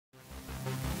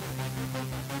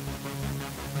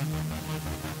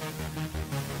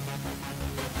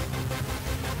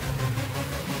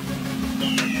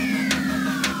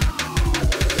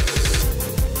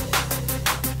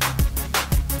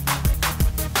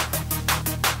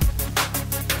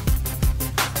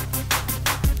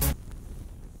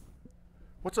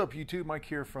What's up YouTube? Mike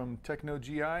here from Techno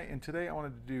GI, and today I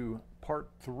wanted to do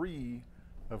part 3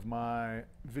 of my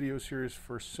video series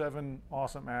for 7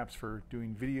 awesome apps for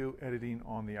doing video editing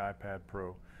on the iPad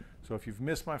Pro. So if you've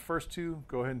missed my first 2,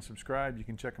 go ahead and subscribe. You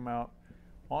can check them out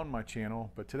on my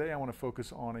channel, but today I want to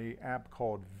focus on an app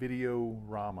called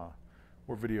Videorama,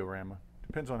 or Videorama,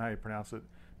 depends on how you pronounce it.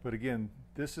 But again,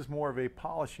 this is more of a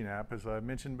polishing app. As I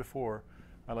mentioned before,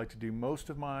 I like to do most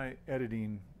of my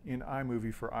editing in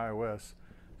iMovie for iOS.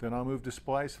 Then I'll move to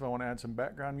Splice if I want to add some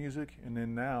background music, and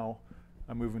then now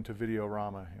I'm moving to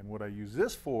Videorama. And what I use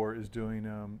this for is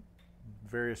doing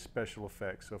various special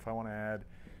effects. So if I want to add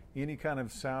any kind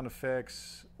of sound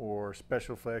effects or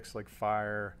special effects like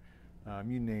fire,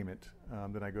 you name it,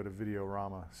 then I go to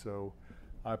Videorama. So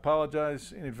I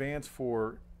apologize in advance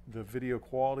for the video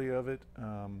quality of it.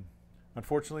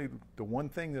 Unfortunately, the one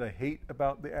thing that I hate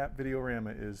about the app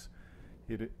Videorama is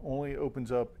it only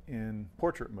opens up in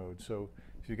portrait mode. So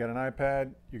if you got an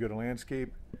iPad, you go to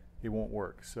landscape, it won't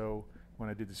work. So when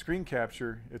I did the screen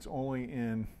capture, it's only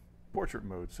in portrait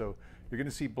mode. So you're going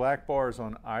to see black bars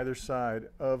on either side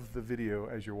of the video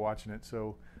as you're watching it.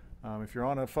 So if you're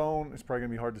on a phone, it's probably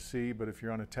going to be hard to see, but if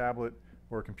you're on a tablet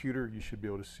or a computer, you should be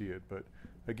able to see it. But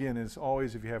again, as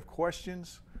always, if you have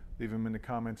questions, leave them in the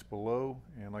comments below.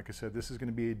 And like I said, this is going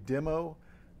to be a demo,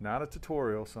 not a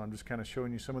tutorial, so I'm just kind of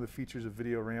showing you some of the features of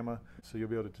Videorama so you'll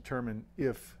be able to determine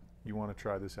if you want to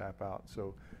try this app out.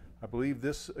 So I believe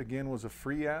this again was a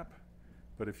free app,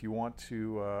 but if you want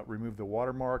to remove the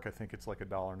watermark, I think it's like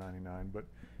 $1.99. But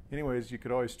anyways, you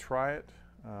could always try it.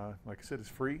 Like I said, it's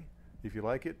free. If you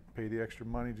like it, pay the extra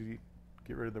money to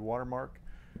get rid of the watermark.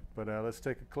 But let's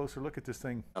take a closer look at this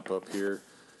thing. Up here.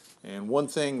 And one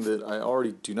thing that I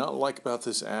already do not like about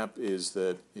this app is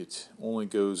that it only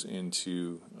goes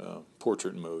into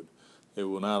portrait mode. It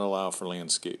will not allow for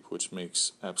landscape, which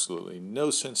makes absolutely no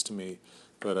sense to me.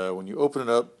 But when you open it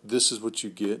up, this is what you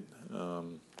get. Let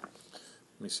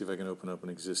me see if I can open up an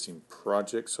existing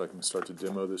project so I can start to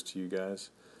demo this to you guys.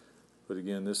 But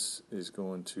again, this is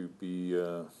going to be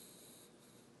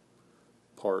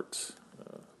part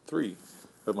 3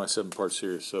 of my 7-part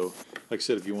series. So like I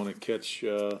said, if you want to catch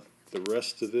the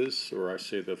rest of this, or I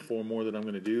say the 4 more that I'm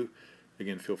going to do,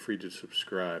 again, feel free to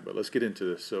subscribe. But let's get into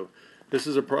this. So this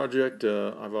is a project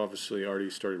I've obviously already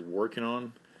started working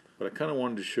on, but I kind of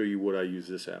wanted to show you what I use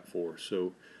this app for.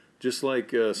 So just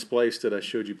like Splice that I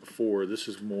showed you before, this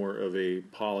is more of a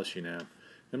polishing app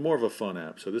and more of a fun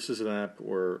app. So this is an app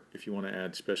where if you want to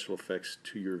add special effects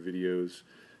to your videos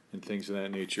and things of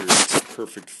that nature, it's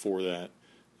perfect for that.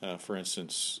 For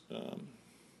instance,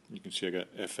 you can see I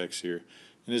got FX here,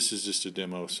 and this is just a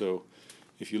demo. So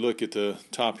if you look at the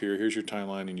top here, here's your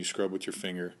timeline, and you scrub with your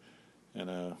finger,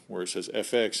 and where it says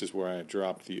FX is where I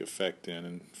dropped the effect in.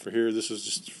 And for here, this is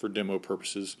just for demo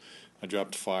purposes. I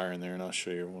dropped fire in there, and I'll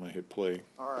show you when I hit play.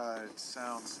 Alright,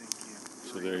 sound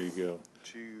syncing. So there you go.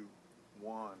 2,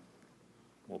 1.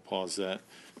 We'll pause that.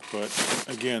 But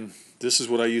again, this is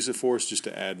what I use it for, is just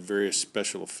to add various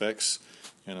special effects.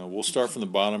 And we'll start from the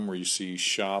bottom where you see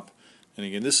shop. And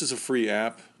again, this is a free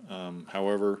app.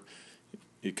 However,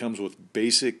 it comes with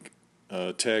basic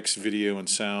text, video, and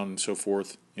sound, and so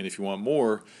forth. And if you want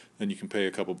more, then you can pay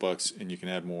a couple bucks and you can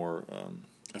add more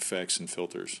effects and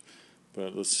filters.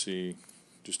 But let's see,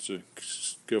 just to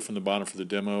go from the bottom for the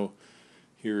demo,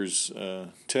 here's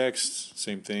text,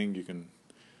 same thing. You can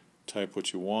type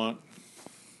what you want.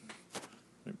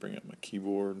 Let me bring up my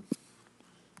keyboard.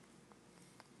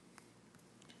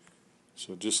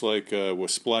 So just like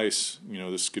with Splice,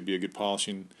 this could be a good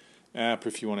polishing app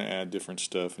if you want to add different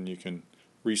stuff, and you can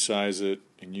resize it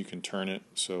and you can turn it.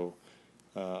 So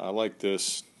I like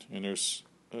this, and there's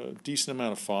a decent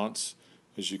amount of fonts,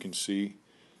 as you can see,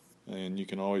 and you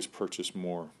can always purchase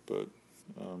more. But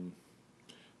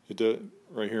it does,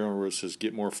 right here where it says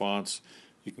get more fonts,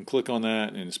 you can click on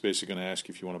that, and it's basically going to ask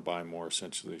you if you want to buy more,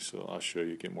 essentially. So I'll show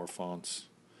you, get more fonts,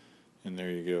 and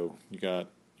there you go. You got,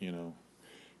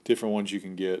 different ones you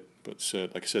can get. But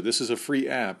like I said, this is a free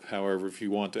app. However, if you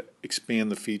want to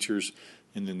expand the features,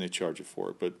 and then they charge you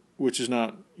for it, but which is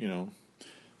not,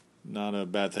 not a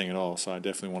bad thing at all. So I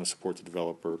definitely want to support the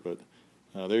developer. But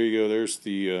there you go. There's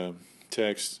the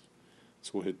text. So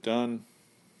we'll hit done,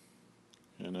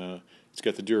 and it's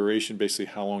got the duration, basically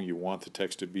how long you want the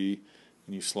text to be,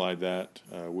 and you slide that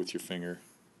with your finger,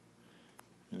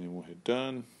 and then we'll hit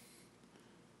done,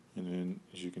 and then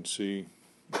as you can see,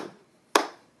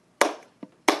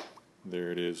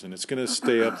 there it is, and it's going to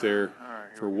stay up there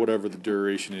for whatever the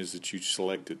duration is that you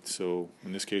selected. So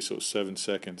in this case, it was 7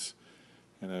 seconds.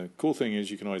 And the cool thing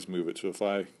is you can always move it. So if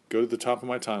I go to the top of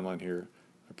my timeline here,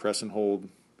 I press and hold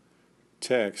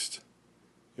text,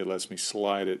 it lets me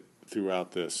slide it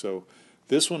throughout this. So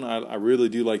this one, I really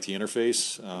do like the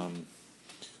interface.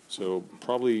 So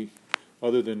probably,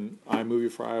 other than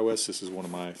iMovie for iOS, this is one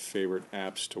of my favorite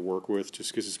apps to work with,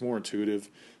 just because it's more intuitive.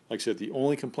 Like I said, the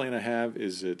only complaint I have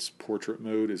is it's portrait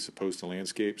mode as opposed to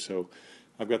landscape. So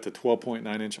I've got the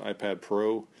 12.9-inch iPad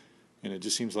Pro, and it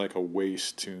just seems like a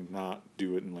waste to not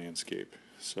do it in landscape.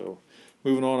 So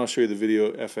moving on, I'll show you the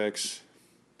Video FX.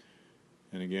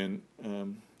 And again,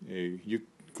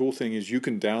 cool thing is you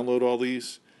can download all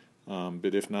these,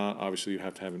 but if not, obviously you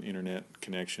have to have an internet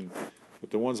connection. But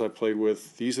the ones I played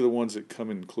with, these are the ones that come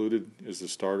included as the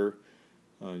starter.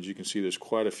 As you can see, there's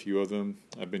quite a few of them.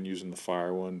 I've been using the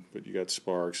Fire one, but you got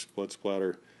Sparks, Blood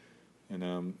Splatter, and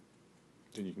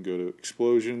then you can go to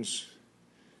Explosions,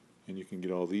 and you can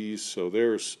get all these. So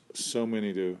there's so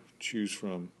many to choose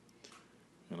from.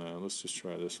 And let's just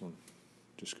try this one,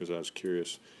 just because I was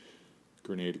curious.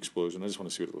 Grenade Explosion. I just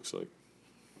want to see what it looks like.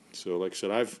 So like I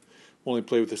said, I've only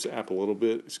played with this app a little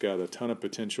bit. It's got a ton of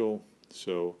potential.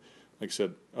 So like I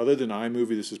said, other than iMovie,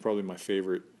 this is probably my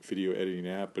favorite video editing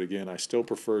app. But again, I still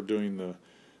prefer doing the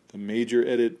major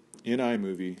edit in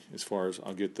iMovie, as far as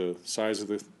I'll get the size of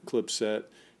the clip set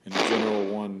and the general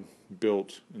one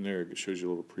built. And there it shows you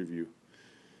a little preview.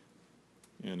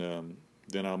 And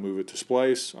then I'll move it to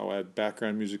Splice. I'll add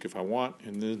background music if I want.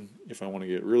 And then if I want to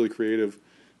get really creative,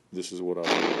 this is what I'll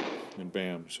do. And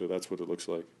bam, so that's what it looks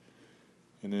like.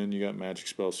 And then you got Magic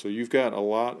Spells. So you've got a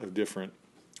lot of different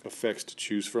effects to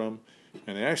choose from,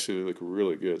 and they actually look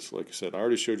really good. So like I said, I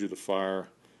already showed you the Fire.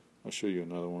 I'll show you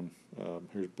another one.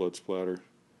 Here's Blood Splatter.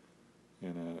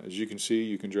 And as you can see,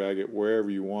 you can drag it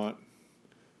wherever you want.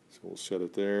 So we'll set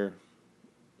it there.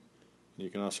 You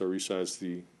can also resize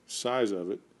the size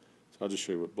of it. So I'll just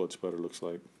show you what Blood Splatter looks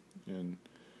like. And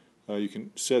you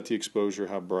can set the exposure,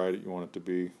 how bright you want it to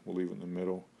be. We'll leave it in the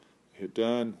middle. Hit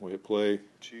done. We'll hit play.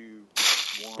 2,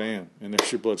 1. Bam. And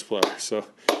there's your Blood Splatter. So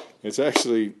it's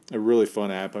actually a really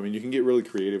fun app. I mean, you can get really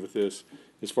creative with this.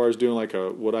 As far as doing like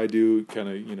what I do, kind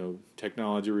of,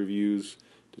 technology reviews,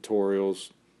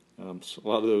 tutorials. So a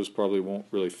lot of those probably won't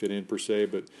really fit in per se,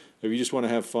 but if you just want to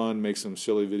have fun, make some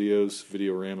silly videos,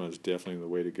 Videorama is definitely the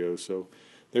way to go. So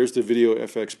there's the Video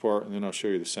FX part, and then I'll show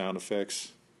you the sound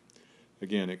effects.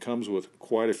 Again, it comes with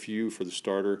quite a few for the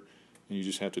starter, and you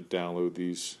just have to download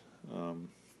these.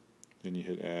 Then you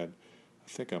hit add. I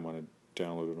think I might have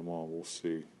downloaded them all. We'll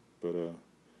see. But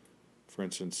for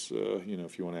instance,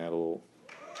 if you want to add a little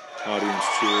audience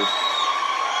cheer,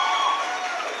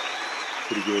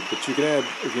 pretty good. But you can add,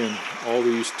 again, all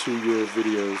these to your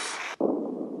videos.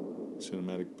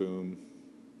 Cinematic boom.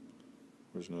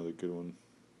 There's another good one.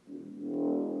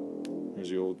 There's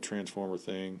the old Transformer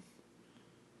thing.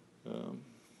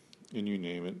 And you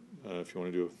name it. If you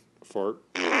want to do a fart,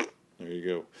 there you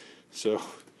go. So,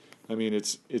 I mean,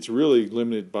 it's really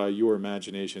limited by your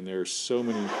imagination. There are so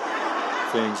many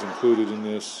things included in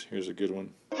this. Here's a good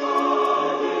one.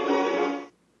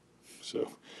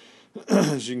 So,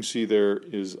 as you can see, there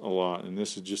is a lot, and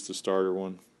this is just the starter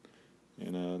one.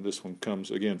 And this one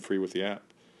comes, again, free with the app.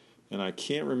 And I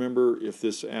can't remember if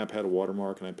this app had a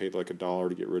watermark, and I paid like $1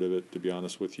 to get rid of it, to be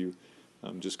honest with you,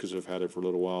 just because I've had it for a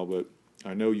little while. But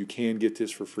I know you can get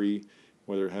this for free,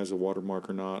 whether it has a watermark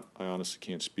or not. I honestly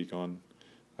can't speak on.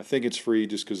 I think it's free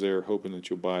just because they're hoping that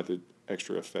you'll buy the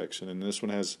extra effects. And then this one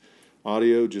has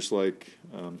audio, just like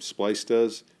Splice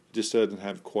does. It just doesn't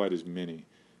have quite as many.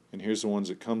 And here's the ones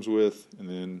it comes with, and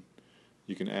then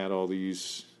you can add all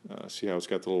these. See how it's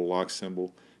got the little lock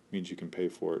symbol? It means you can pay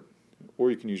for it.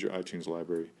 Or you can use your iTunes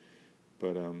library.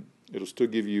 But it'll still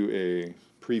give you a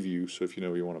preview, so if you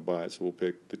know you want to buy it. So we'll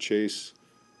pick the Chase,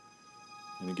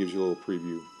 and it gives you a little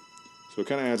preview. So it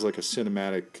kind of adds like a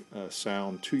cinematic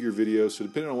sound to your video. So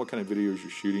depending on what kind of videos you're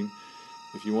shooting,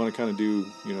 if you want to kind of do,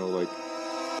 like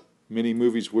mini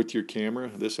movies with your camera,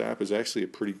 this app is actually a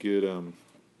pretty good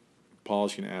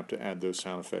polishing app to add those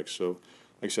sound effects. So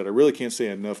like I said, I really can't say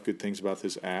enough good things about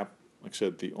this app. Like I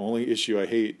said, the only issue I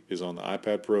hate is on the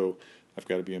iPad Pro, I've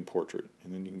got to be in portrait.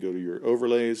 And then you can go to your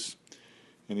overlays,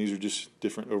 and these are just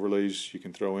different overlays you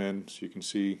can throw in. So you can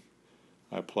see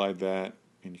I applied that,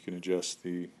 and you can adjust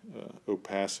the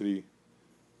opacity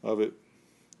of it.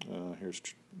 Here's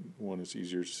one that's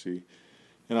easier to see.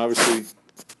 And obviously,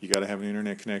 you got to have an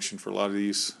internet connection for a lot of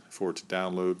these for it to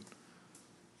download,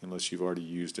 unless you've already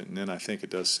used it. And then I think it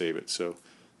does save it. So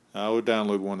I would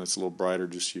download one that's a little brighter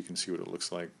just so you can see what it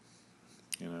looks like.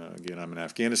 Again, I'm in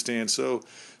Afghanistan, so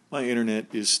my internet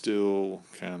is still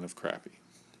kind of crappy.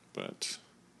 But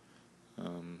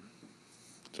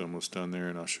it's almost done there,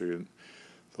 and I'll show you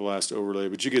the last overlay.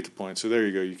 But you get the point. So there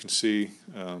you go. You can see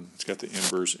it's got the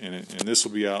embers in it, and this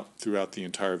will be out throughout the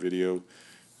entire video.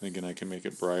 And again, I can make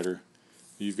it brighter.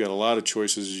 You've got a lot of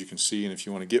choices, as you can see, and if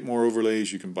you want to get more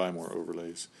overlays, you can buy more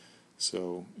overlays.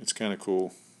 So it's kind of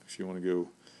cool if you want to go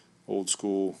old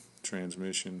school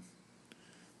transmission.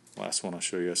 Last one I'll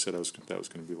show you, I said that was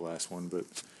going to be the last one, but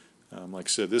like I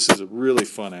said, this is a really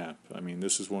fun app. I mean,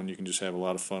 this is one you can just have a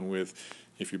lot of fun with.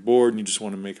 If you're bored and you just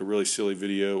want to make a really silly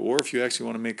video, or if you actually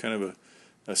want to make kind of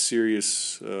a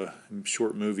serious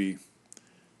short movie,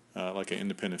 like an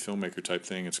independent filmmaker type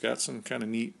thing, it's got some kind of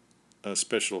neat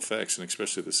special effects, and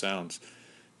especially the sounds.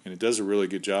 And it does a really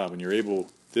good job, and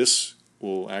this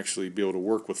will actually be able to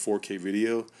work with 4K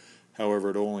video.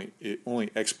 However, it only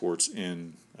exports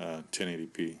in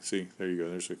 1080p. See, there you go.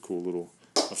 There's a cool little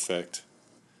effect.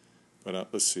 But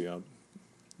let's see.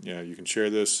 Yeah, you can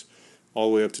share this all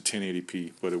the way up to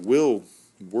 1080p, but it will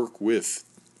work with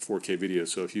 4K video.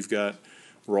 So if you've got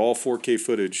raw 4K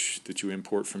footage that you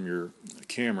import from your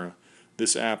camera,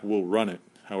 this app will run it.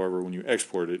 However, when you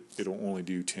export it, it'll only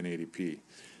do 1080p.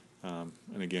 And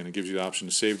again, it gives you the option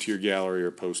to save it to your gallery or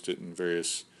post it in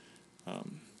various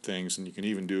things, and you can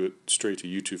even do it straight to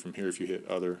YouTube from here if you hit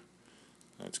other.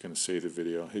 It's going to save the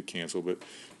video. Hit cancel, but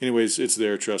anyways, it's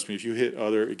there. Trust me. If you hit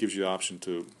other, it gives you the option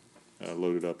to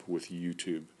load it up with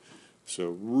YouTube.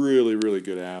 So really, really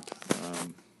good app.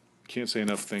 Can't say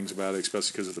enough things about it,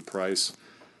 especially because of the price.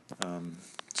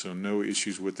 So no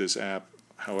issues with this app.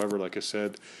 However, like I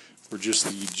said, for just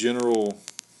the general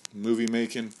movie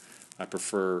making, I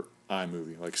prefer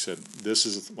iMovie. Like I said, this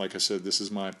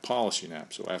is my polishing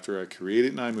app. So after I create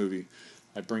it in iMovie,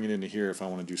 I bring it into here if I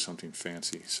want to do something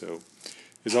fancy. So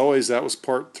as always, that was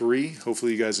part 3.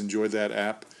 Hopefully you guys enjoyed that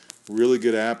app. Really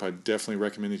good app. I definitely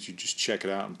recommend that you just check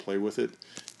it out and play with it.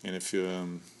 And if you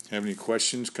have any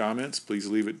questions, comments, please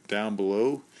leave it down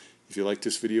below. If you like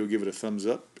this video, give it a thumbs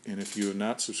up. And if you have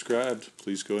not subscribed,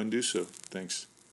 please go ahead and do so. Thanks.